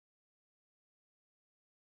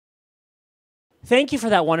Thank you for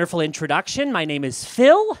that wonderful introduction. My name is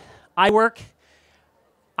Phil. I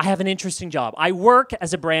have an interesting job. I work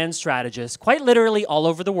as a brand strategist, quite literally all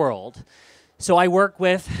over the world. So I work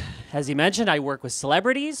with, as he mentioned, I work with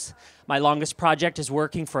celebrities. My longest project is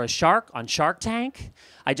working for a shark on Shark Tank.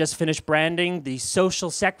 I just finished branding the social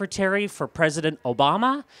secretary for President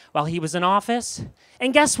Obama while he was in office.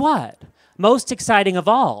 And guess what? Most exciting of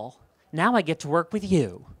all, now I get to work with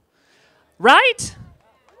you. Right?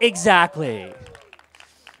 Exactly.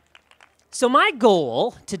 So my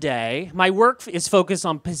goal today, my work is focused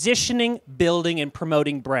on positioning, building, and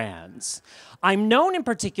promoting brands. I'm known in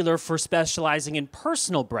particular for specializing in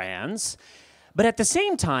personal brands, but at the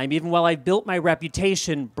same time, even while I've built my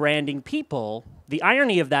reputation branding people, the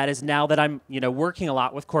irony of that is now that I'm working a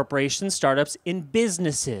lot with corporations, startups, in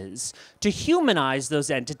businesses to humanize those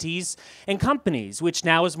entities and companies, which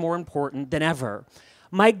now is more important than ever.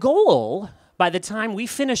 My goal, by the time we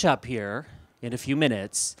finish up here, in a few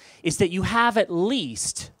minutes, is that you have at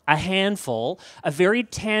least a handful of very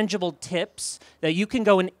tangible tips that you can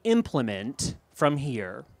go and implement from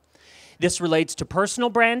here. This relates to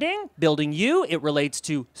personal branding, building you. It relates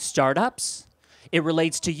to startups. It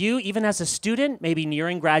relates to you, even as a student, maybe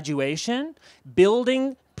nearing graduation,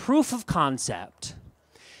 building proof of concept.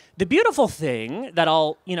 The beautiful thing that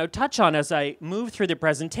I'll touch on as I move through the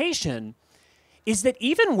presentation is that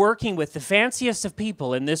even working with the fanciest of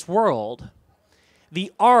people in this world, the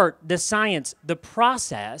art, the science, the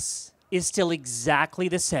process is still exactly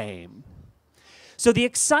the same. So the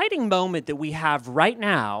exciting moment that we have right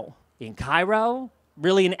now in Cairo,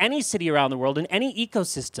 really in any city around the world, in any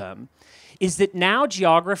ecosystem, is that now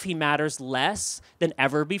geography matters less than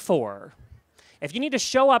ever before. If you need to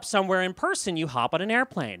show up somewhere in person, you hop on an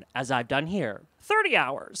airplane, as I've done here, 30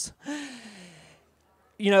 hours.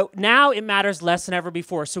 Now it matters less than ever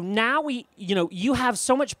before. So now you have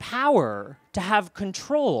so much power to have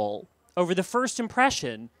control over the first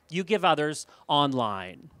impression you give others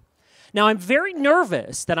online. Now, I'm very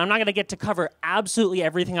nervous that I'm not going to get to cover absolutely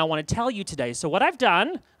everything I want to tell you today. So what I've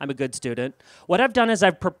done, I'm a good student, what I've done is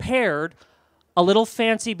I've prepared a little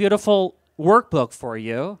fancy, beautiful workbook for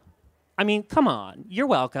you. I mean, come on, you're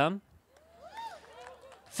welcome.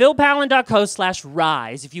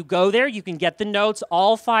 philpalin.co/rise. If you go there, you can get the notes,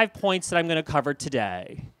 all 5 points that I'm going to cover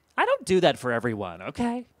today. I don't do that for everyone,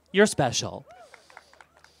 okay? You're special.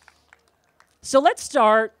 So let's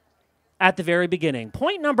start at the very beginning.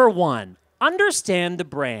 Point number 1, understand the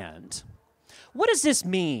brand. What does this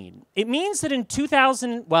mean? It means that in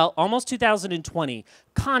almost 2020,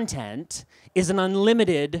 content is an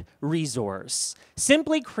unlimited resource.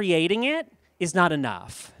 Simply creating it is not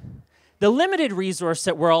enough. The limited resource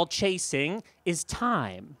that we're all chasing is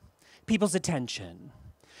time, people's attention.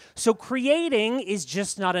 So creating is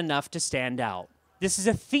just not enough to stand out. This is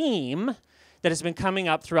a theme that has been coming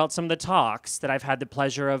up throughout some of the talks that I've had the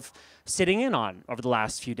pleasure of sitting in on over the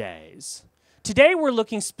last few days. Today we're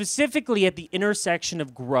looking specifically at the intersection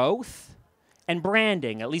of growth and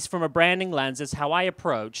branding, at least from a branding lens, is how I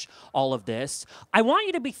approach all of this. I want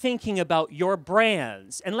you to be thinking about your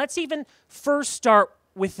brands, and let's even first start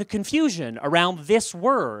with the confusion around this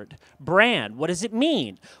word, brand. What does it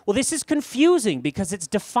mean? Well, this is confusing because it's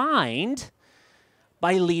defined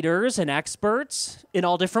by leaders and experts in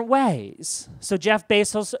all different ways. So Jeff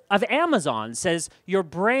Bezos of Amazon says, your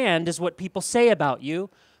brand is what people say about you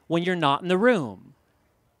when you're not in the room.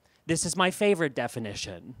 This is my favorite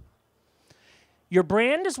definition. Your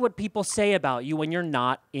brand is what people say about you when you're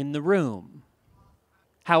not in the room.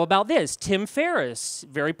 How about this? Tim Ferriss,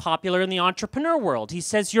 very popular in the entrepreneur world. He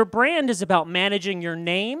says your brand is about managing your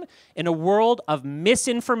name in a world of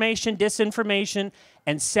misinformation, disinformation,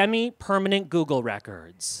 and semi-permanent Google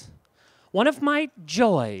records. One of my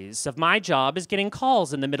joys of my job is getting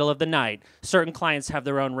calls in the middle of the night. Certain clients have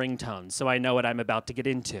their own ringtones, so I know what I'm about to get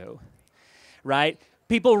into, right?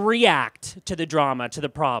 People react to the drama, to the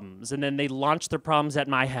problems, and then they launch their problems at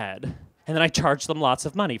my head, and then I charge them lots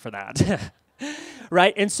of money for that.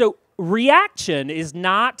 Right? And so reaction is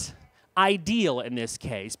not ideal in this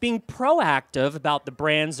case. Being proactive about the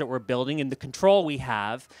brands that we're building and the control we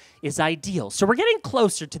have is ideal. So we're getting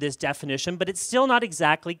closer to this definition, but it's still not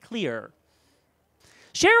exactly clear.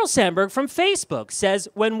 Sheryl Sandberg from Facebook says,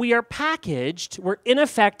 when we are packaged, we're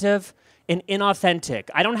ineffective and inauthentic.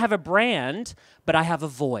 I don't have a brand, but I have a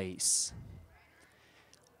voice.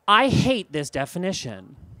 I hate this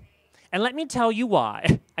definition. And let me tell you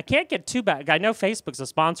why. I can't get too bad. I know Facebook's a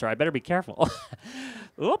sponsor. I better be careful.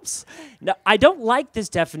 Oops. No, I don't like this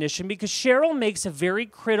definition because Sheryl makes a very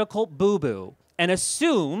critical boo-boo and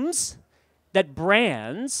assumes that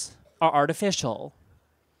brands are artificial.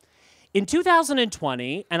 In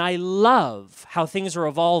 2020, and I love how things are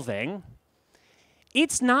evolving,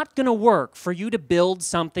 it's not going to work for you to build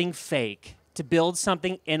something fake, to build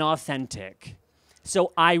something inauthentic.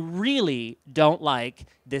 So I really don't like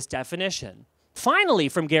this definition. Finally,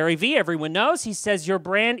 from Gary Vee, everyone knows, he says your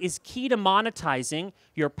brand is key to monetizing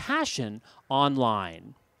your passion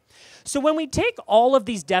online. So when we take all of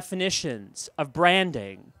these definitions of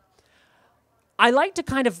branding, I like to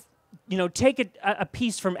kind of, take a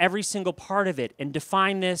piece from every single part of it and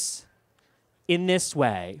define this in this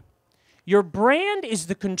way. Your brand is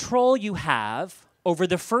the control you have over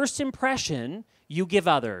the first impression you give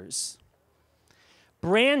others.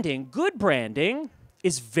 Branding, good branding,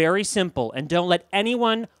 is very simple, and don't let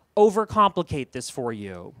anyone overcomplicate this for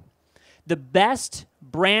you. The best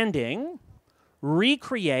branding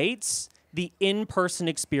recreates the in-person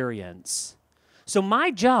experience. So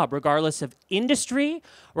my job, regardless of industry,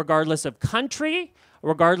 regardless of country,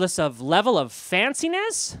 regardless of level of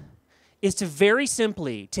fanciness, is to very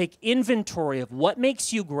simply take inventory of what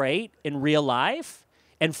makes you great in real life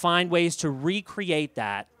and find ways to recreate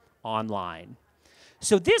that online.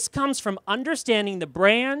 So this comes from understanding the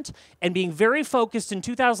brand and being very focused in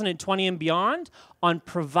 2020 and beyond on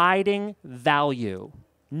providing value,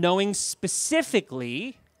 knowing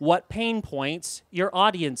specifically what pain points your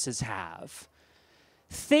audiences have.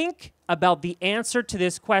 Think about the answer to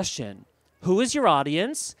this question. Who is your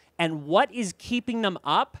audience and what is keeping them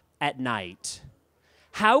up at night?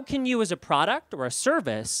 How can you as a product or a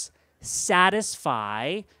service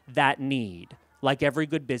satisfy that need like every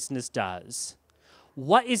good business does?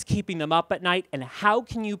 What is keeping them up at night and how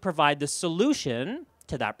can you provide the solution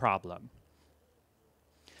to that problem?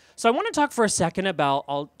 So I want to talk for a second about,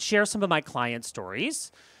 I'll share some of my client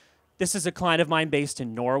stories. This is a client of mine based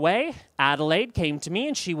in Norway. Adelaide came to me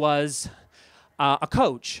and she was a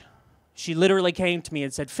coach. She literally came to me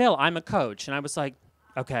and said, Phil, I'm a coach. And I was like,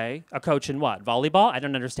 okay, a coach in what? Volleyball? I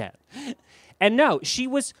don't understand. And no, she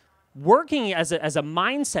was working as a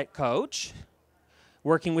mindset coach,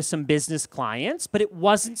 working with some business clients, but it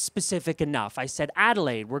wasn't specific enough. I said,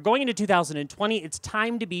 Adelaide, we're going into 2020. It's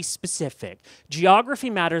time to be specific. Geography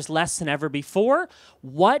matters less than ever before.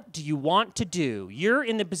 What do you want to do? You're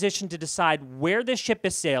in the position to decide where this ship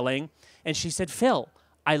is sailing. And she said, Phil,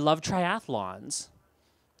 I love triathlons.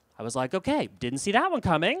 I was like, okay, didn't see that one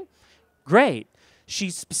coming. Great. She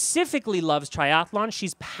specifically loves triathlon.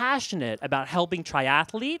 She's passionate about helping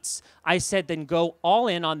triathletes. I said, then go all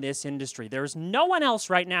in on this industry. There's no one else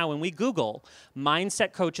right now when we Google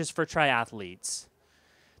mindset coaches for triathletes.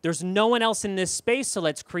 There's no one else in this space, so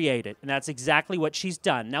let's create it. And that's exactly what she's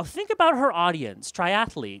done. Now think about her audience,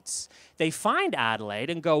 triathletes. They find Adelaide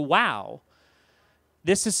and go, wow,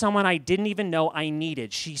 this is someone I didn't even know I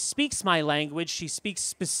needed. She speaks my language. She speaks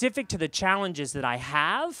specific to the challenges that I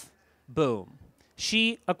have. Boom.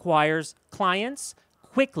 She acquires clients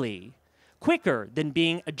quickly, quicker than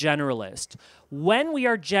being a generalist. When we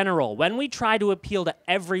are general, when we try to appeal to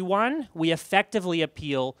everyone, we effectively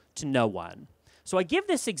appeal to no one. So I give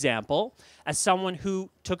this example as someone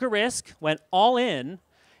who took a risk, went all in,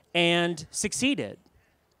 and succeeded.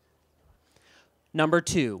 Number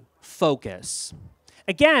 2, focus.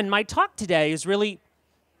 Again, my talk today is really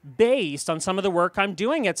based on some of the work I'm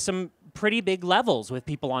doing at some pretty big levels with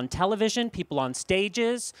people on television, people on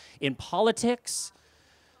stages, in politics.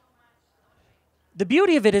 The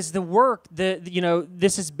beauty of it is the work,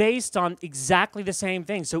 this is based on exactly the same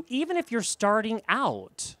thing. So even if you're starting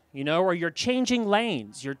out, or you're changing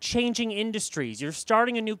lanes, you're changing industries, you're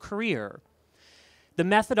starting a new career, the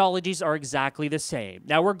methodologies are exactly the same.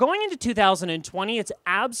 Now, we're going into 2020. It's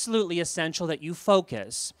absolutely essential that you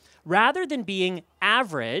focus. Rather than being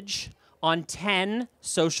average on 10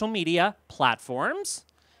 social media platforms,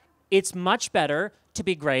 it's much better to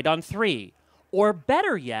be great on 3. Or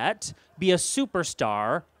better yet, be a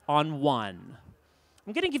superstar on 1.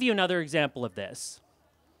 I'm going to give you another example of this.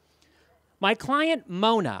 My client,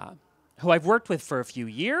 Mona, who I've worked with for a few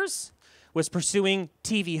years, was pursuing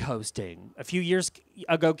TV hosting. A few years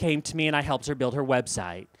ago came to me and I helped her build her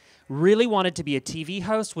website. Really wanted to be a TV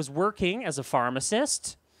host, was working as a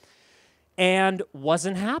pharmacist, and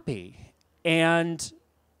wasn't happy. And,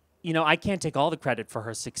 I can't take all the credit for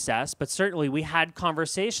her success, but certainly we had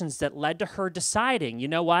conversations that led to her deciding, you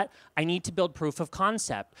know what, I need to build proof of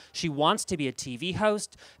concept. She wants to be a TV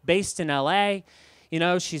host based in LA.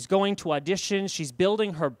 She's going to audition. She's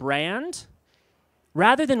building her brand.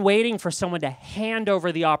 Rather than waiting for someone to hand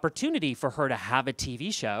over the opportunity for her to have a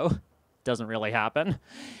TV show, doesn't really happen,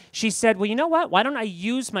 she said, well, you know what, why don't I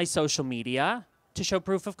use my social media to show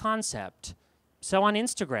proof of concept? So on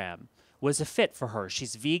Instagram was a fit for her.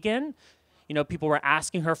 She's vegan. People were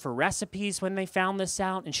asking her for recipes when they found this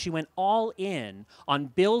out, and she went all in on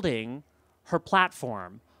building her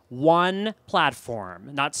platform. One platform,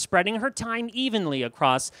 not spreading her time evenly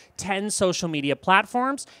across 10 social media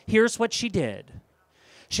platforms. Here's what she did.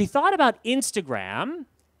 She thought about Instagram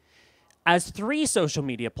as 3 social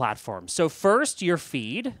media platforms. So first, your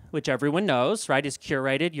feed, which everyone knows, right, is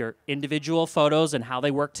curated, your individual photos and how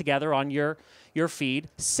they work together on your feed.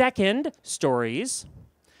 Second, stories.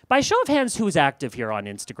 By show of hands, who's active here on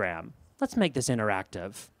Instagram? Let's make this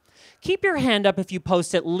interactive. Keep your hand up if you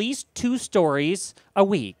post at least 2 stories a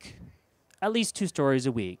week. At least 2 stories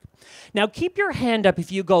a week. Now, keep your hand up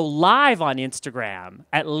if you go live on Instagram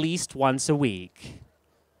at least once a week.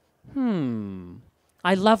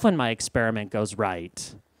 I love when my experiment goes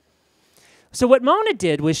right. So what Mona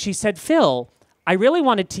did was she said, Phil, I really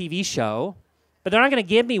want a TV show, but they're not going to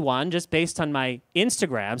give me one just based on my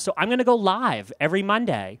Instagram, so I'm going to go live every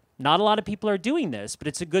Monday. Not a lot of people are doing this, but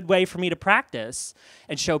it's a good way for me to practice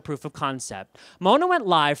and show proof of concept. Mona went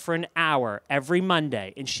live for an hour every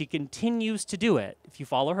Monday, and she continues to do it. If you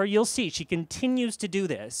follow her, you'll see she continues to do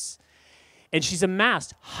this. And she's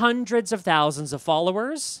amassed hundreds of thousands of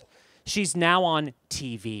followers. She's now on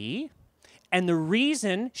TV. And the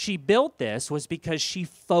reason she built this was because she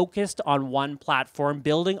focused on one platform,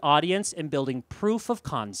 building audience and building proof of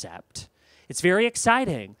concept. It's very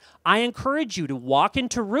exciting. I encourage you to walk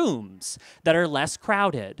into rooms that are less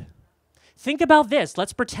crowded. Think about this.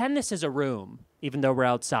 Let's pretend this is a room, even though we're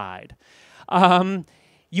outside.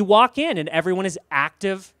 You walk in and everyone is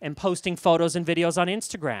active and posting photos and videos on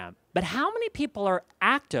Instagram. But how many people are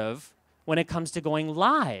active when it comes to going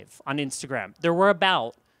live on Instagram? There were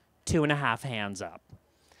about 2.5 hands up.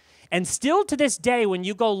 And still to this day, when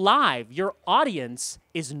you go live, your audience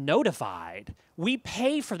is notified. We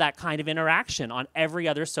pay for that kind of interaction on every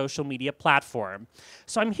other social media platform.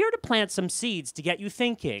 So I'm here to plant some seeds to get you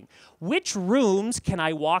thinking. Which rooms can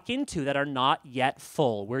I walk into that are not yet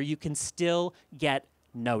full, where you can still get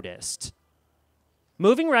noticed?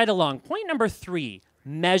 Moving right along, point number 3.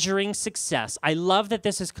 Measuring success. I love that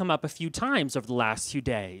this has come up a few times over the last few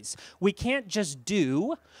days. We can't just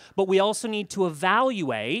do, but we also need to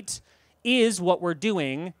evaluate, is what we're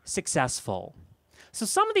doing successful? So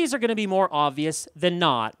some of these are going to be more obvious than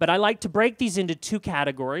not, but I like to break these into 2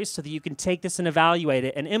 categories so that you can take this and evaluate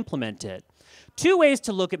it and implement it. 2 ways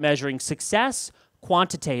to look at measuring success: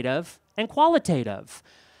 quantitative and qualitative.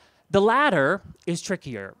 The latter is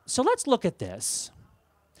trickier. So let's look at this.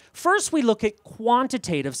 First, we look at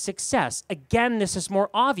quantitative success. Again, this is more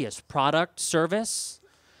obvious. Product, service,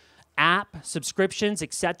 app, subscriptions,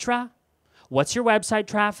 etc. What's your website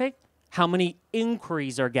traffic? How many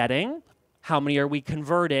inquiries are getting? How many are we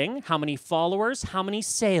converting? How many followers? How many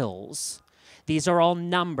sales? These are all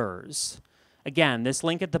numbers. Again, this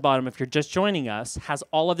link at the bottom, if you're just joining us, has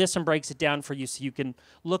all of this and breaks it down for you so you can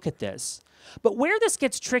look at this. But where this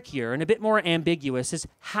gets trickier and a bit more ambiguous is,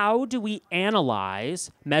 how do we analyze,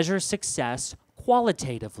 measure success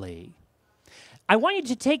qualitatively? I want you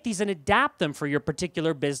to take these and adapt them for your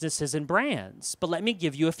particular businesses and brands, but let me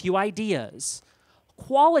give you a few ideas.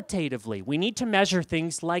 Qualitatively, we need to measure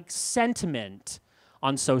things like sentiment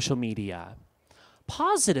on social media.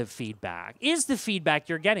 Positive feedback. Is the feedback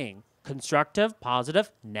you're getting constructive, positive,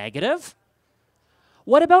 negative?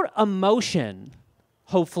 What about emotion?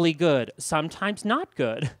 Hopefully good, sometimes not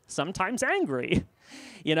good, sometimes angry.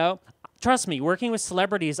 Trust me, working with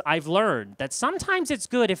celebrities, I've learned that sometimes it's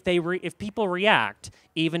good if people react,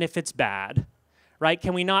 even if it's bad, right?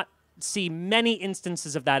 Can we not see many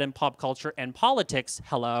instances of that in pop culture and politics?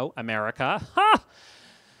 Hello, America. Ha!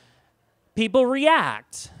 People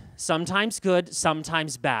react, sometimes good,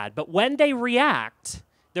 sometimes bad. But when they react,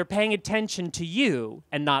 they're paying attention to you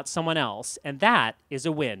and not someone else. And that is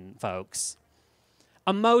a win, folks.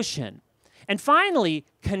 Emotion. And finally,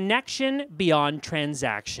 connection beyond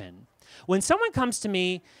transaction. When someone comes to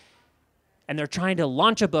me and they're trying to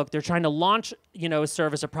launch a book, they're trying to launch, a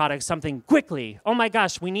service, a product, something quickly. Oh my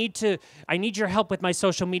gosh, I need your help with my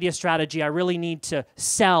social media strategy. I really need to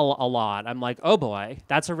sell a lot. I'm like, oh boy,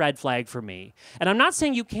 that's a red flag for me. And I'm not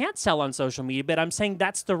saying you can't sell on social media, but I'm saying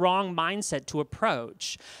that's the wrong mindset to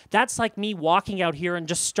approach. That's like me walking out here and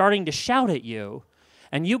just starting to shout at you.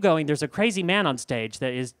 And you going, there's a crazy man on stage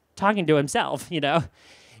that is talking to himself,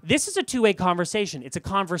 This is a 2-way conversation. It's a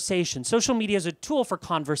conversation. Social media is a tool for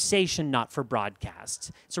conversation, not for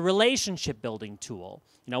broadcast. It's a relationship-building tool.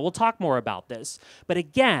 We'll talk more about this. But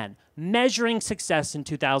again, measuring success in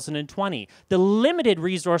 2020, the limited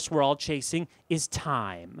resource we're all chasing is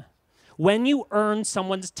time. When you earn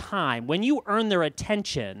someone's time, when you earn their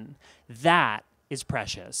attention, that is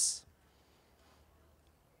precious.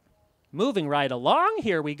 Moving right along,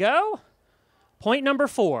 here we go. Point number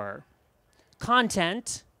 4,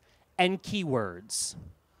 content and keywords.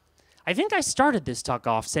 I think I started this talk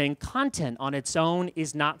off saying content on its own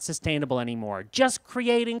is not sustainable anymore. Just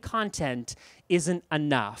creating content isn't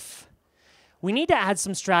enough. We need to add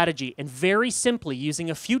some strategy, and very simply using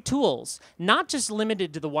a few tools, not just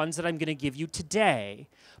limited to the ones that I'm going to give you today,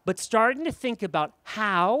 but starting to think about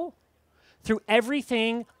how, through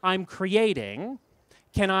everything I'm creating,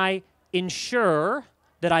 can I ensure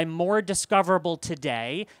that I'm more discoverable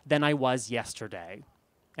today than I was yesterday.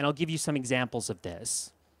 And I'll give you some examples of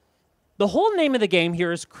this. The whole name of the game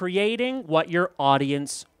here is creating what your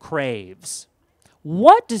audience craves.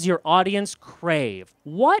 What does your audience crave?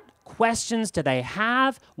 What questions do they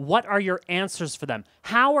have? What are your answers for them?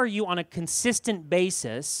 How are you on a consistent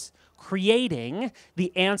basis creating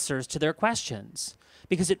the answers to their questions?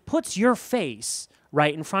 Because it puts your face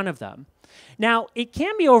right in front of them. Now, it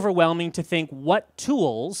can be overwhelming to think, what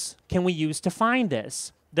tools can we use to find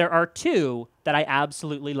this? There are 2 that I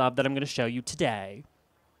absolutely love that I'm going to show you today.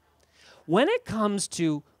 When it comes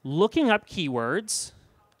to looking up keywords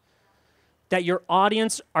that your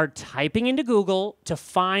audience are typing into Google to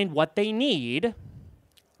find what they need,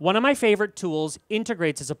 one of my favorite tools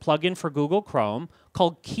integrates as a plugin for Google Chrome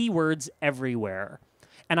called Keywords Everywhere.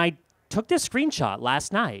 And I took this screenshot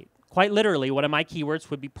last night. Quite literally, one of my keywords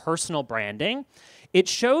would be personal branding. It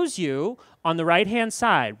shows you on the right-hand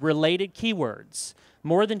side related keywords,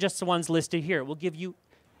 more than just the ones listed here. It will give you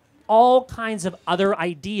all kinds of other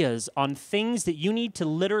ideas on things that you need to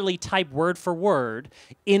literally type word for word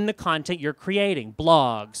in the content you're creating.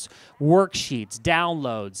 Blogs, worksheets,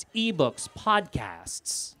 downloads, ebooks,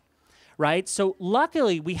 podcasts, right? So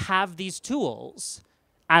luckily, we have these tools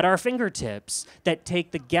at our fingertips that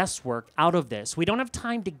take the guesswork out of this. We don't have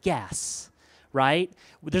time to guess, right?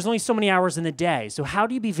 There's only so many hours in the day. So how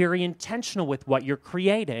do you be very intentional with what you're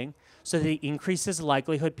creating so that it increases the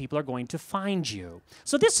likelihood people are going to find you?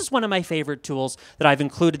 So this is one of my favorite tools that I've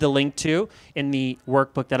included the link to in the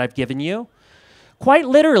workbook that I've given you. Quite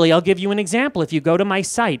literally, I'll give you an example. If you go to my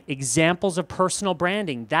site, examples of personal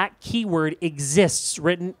branding, that keyword exists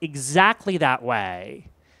written exactly that way.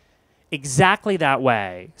 Exactly that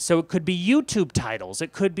way. So it could be YouTube titles.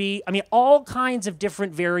 It could be, all kinds of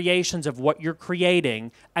different variations of what you're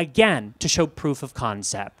creating, again, to show proof of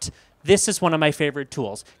concept. This is one of my favorite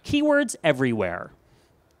tools. Keywords Everywhere.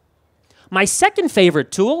 My second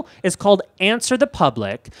favorite tool is called Answer the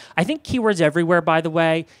Public. I think Keywords Everywhere, by the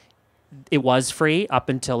way, it was free up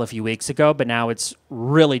until a few weeks ago, but now it's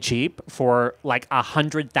really cheap for like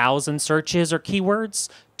 100,000 searches or keywords.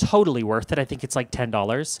 Totally worth it. I think it's like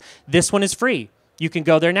 $10. This one is free. You can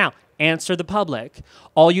go there now. Answer the Public.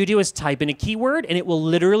 All you do is type in a keyword, and it will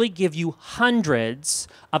literally give you hundreds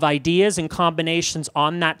of ideas and combinations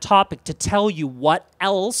on that topic to tell you what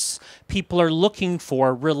else people are looking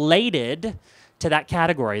for related to that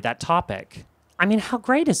category, that topic. How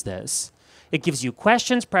great is this? It gives you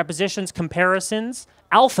questions, prepositions, comparisons,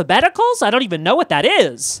 alphabeticals. I don't even know what that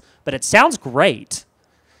is, but it sounds great.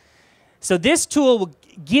 So this tool will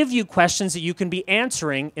give you questions that you can be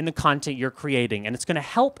answering in the content you're creating, and it's going to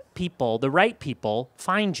help people, the right people,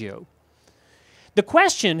 find you. The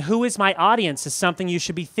question, who is my audience, is something you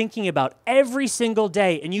should be thinking about every single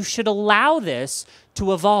day, and you should allow this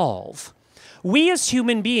to evolve. We as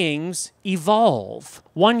human beings evolve.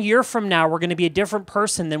 1 year from now, we're going to be a different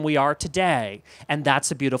person than we are today, and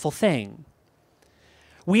that's a beautiful thing.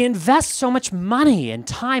 We invest so much money and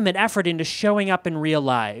time and effort into showing up in real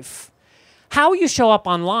life. How you show up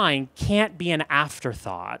online can't be an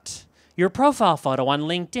afterthought. Your profile photo on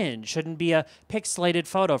LinkedIn shouldn't be a pixelated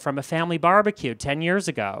photo from a family barbecue 10 years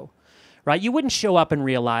ago, right? You wouldn't show up in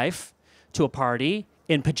real life to a party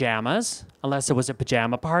in pajamas unless it was a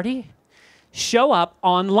pajama party. Show up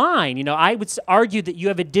online. I would argue that you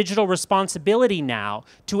have a digital responsibility now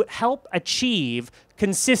to help achieve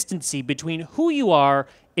consistency between who you are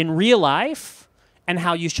in real life and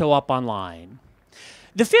how you show up online.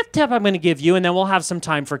 The fifth tip I'm going to give you, and then we'll have some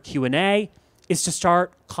time for Q&A, is to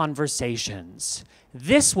start conversations.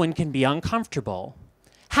 This one can be uncomfortable.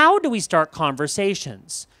 How do we start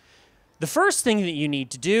conversations? The first thing that you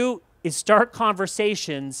need to do is start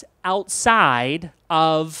conversations outside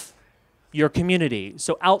of your community.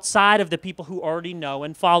 So outside of the people who already know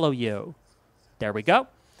and follow you. There we go.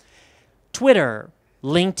 Twitter,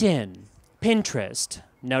 LinkedIn, Pinterest.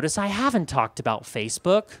 Notice I haven't talked about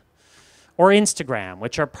Facebook or Instagram,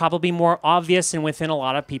 which are probably more obvious and within a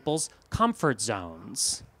lot of people's comfort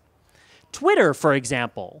zones. Twitter, for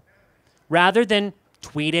example, rather than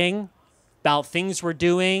tweeting about things we're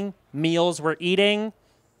doing, meals we're eating,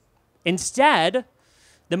 instead,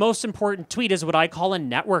 The most important tweet is what I call a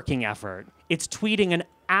networking effort. It's tweeting an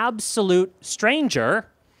absolute stranger,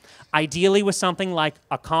 ideally with something like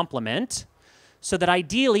a compliment, so that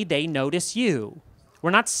ideally they notice you.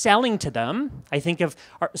 We're not selling to them. I think of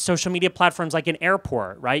our social media platforms like an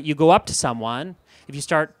airport, right? You go up to someone, if you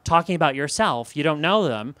start talking about yourself, you don't know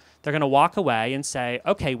them, they're gonna walk away and say,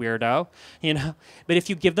 okay, weirdo, you know? But if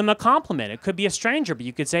you give them a compliment, it could be a stranger, but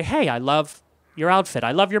you could say, hey, I love your outfit,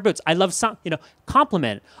 I love your boots, I love some, you know,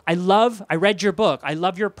 compliment. I read your book, I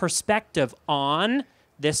love your perspective on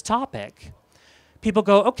this topic. People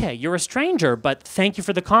go, okay, you're a stranger, but thank you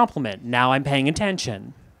for the compliment. Now I'm paying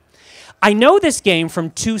attention. I know this game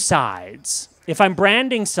from two sides. If I'm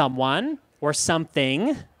branding someone or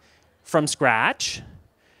something from scratch,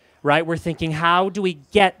 right, we're thinking, how do we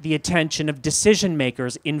get the attention of decision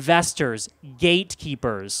makers, investors,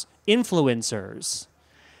 gatekeepers, influencers?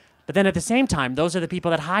 But then at the same time, those are the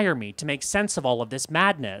people that hire me to make sense of all of this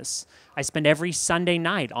madness. I spend every Sunday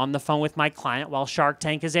night on the phone with my client while Shark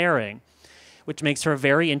Tank is airing, which makes for a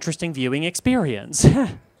very interesting viewing experience.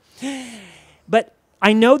 But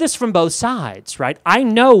I know this from both sides, right? I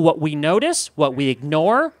know what we notice, what we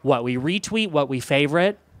ignore, what we retweet, what we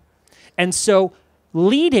favorite. And so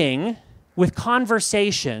leading with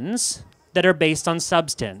conversations that are based on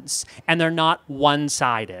substance, and they're not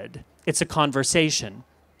one-sided. It's a conversation.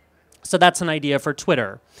 So that's an idea for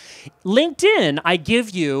Twitter. LinkedIn, I give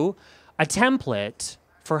you a template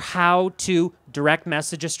for how to direct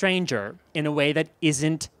message a stranger in a way that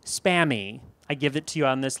isn't spammy. I give it to you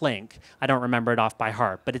on this link. I don't remember it off by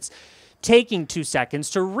heart, but it's taking 2 seconds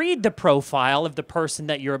to read the profile of the person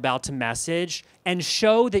that you're about to message and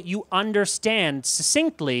show that you understand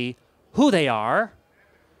succinctly who they are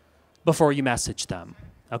before you message them,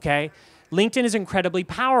 okay? LinkedIn is incredibly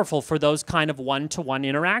powerful for those kind of one-to-one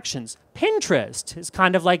interactions. Pinterest is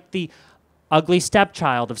kind of like the ugly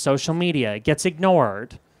stepchild of social media. It gets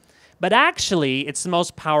ignored. But actually, it's the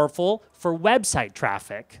most powerful for website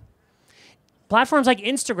traffic. Platforms like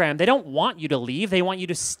Instagram, they don't want you to leave. They want you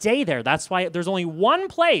to stay there. That's why there's only one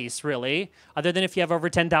place, really, other than if you have over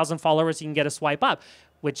 10,000 followers, you can get a swipe up,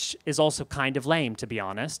 which is also kind of lame, to be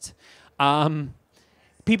honest.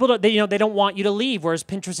 People don't, they don't want you to leave, whereas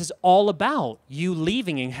Pinterest is all about you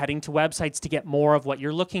leaving and heading to websites to get more of what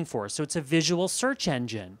you're looking for. So it's a visual search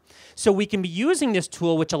engine. So we can be using this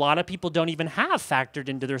tool, which a lot of people don't even have factored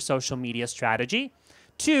into their social media strategy,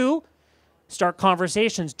 to start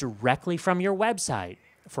conversations directly from your website,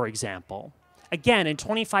 for example. Again, in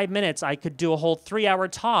 25 minutes, I could do a whole 3-hour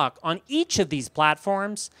talk on each of these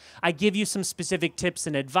platforms. I give you some specific tips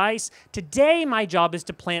and advice. Today, my job is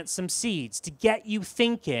to plant some seeds, to get you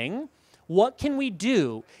thinking, what can we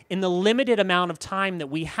do in the limited amount of time that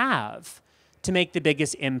we have to make the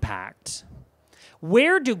biggest impact?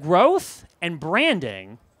 Where do growth and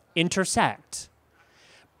branding intersect?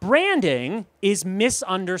 Branding is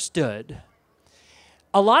misunderstood.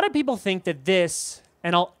 A lot of people think that this,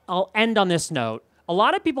 and I'll end on this note, a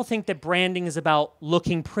lot of people think that branding is about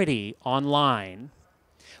looking pretty online.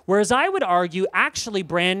 Whereas I would argue, actually,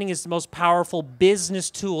 branding is the most powerful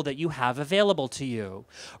business tool that you have available to you.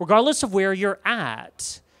 Regardless of where you're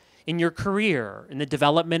at in your career, in the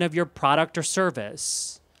development of your product or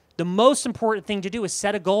service, the most important thing to do is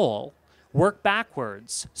set a goal. Work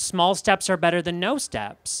backwards. Small steps are better than no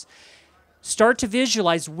steps. Start to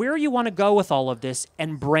visualize where you want to go with all of this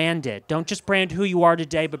and brand it. Don't just brand who you are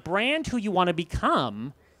today, but brand who you want to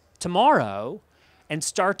become tomorrow and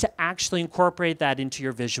start to actually incorporate that into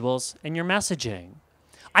your visuals and your messaging.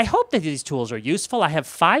 I hope that these tools are useful. I have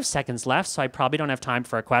 5 seconds left, so I probably don't have time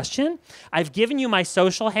for a question. I've given you my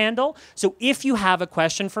social handle, so if you have a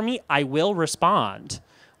question for me, I will respond.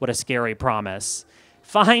 What a scary promise.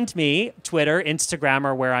 Find me, Twitter, Instagram,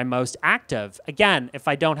 or where I'm most active. Again, if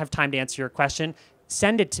I don't have time to answer your question,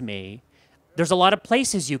 send it to me. There's a lot of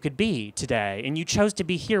places you could be today, and you chose to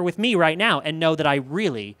be here with me right now, and know that I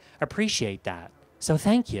really appreciate that. So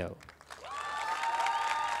thank you.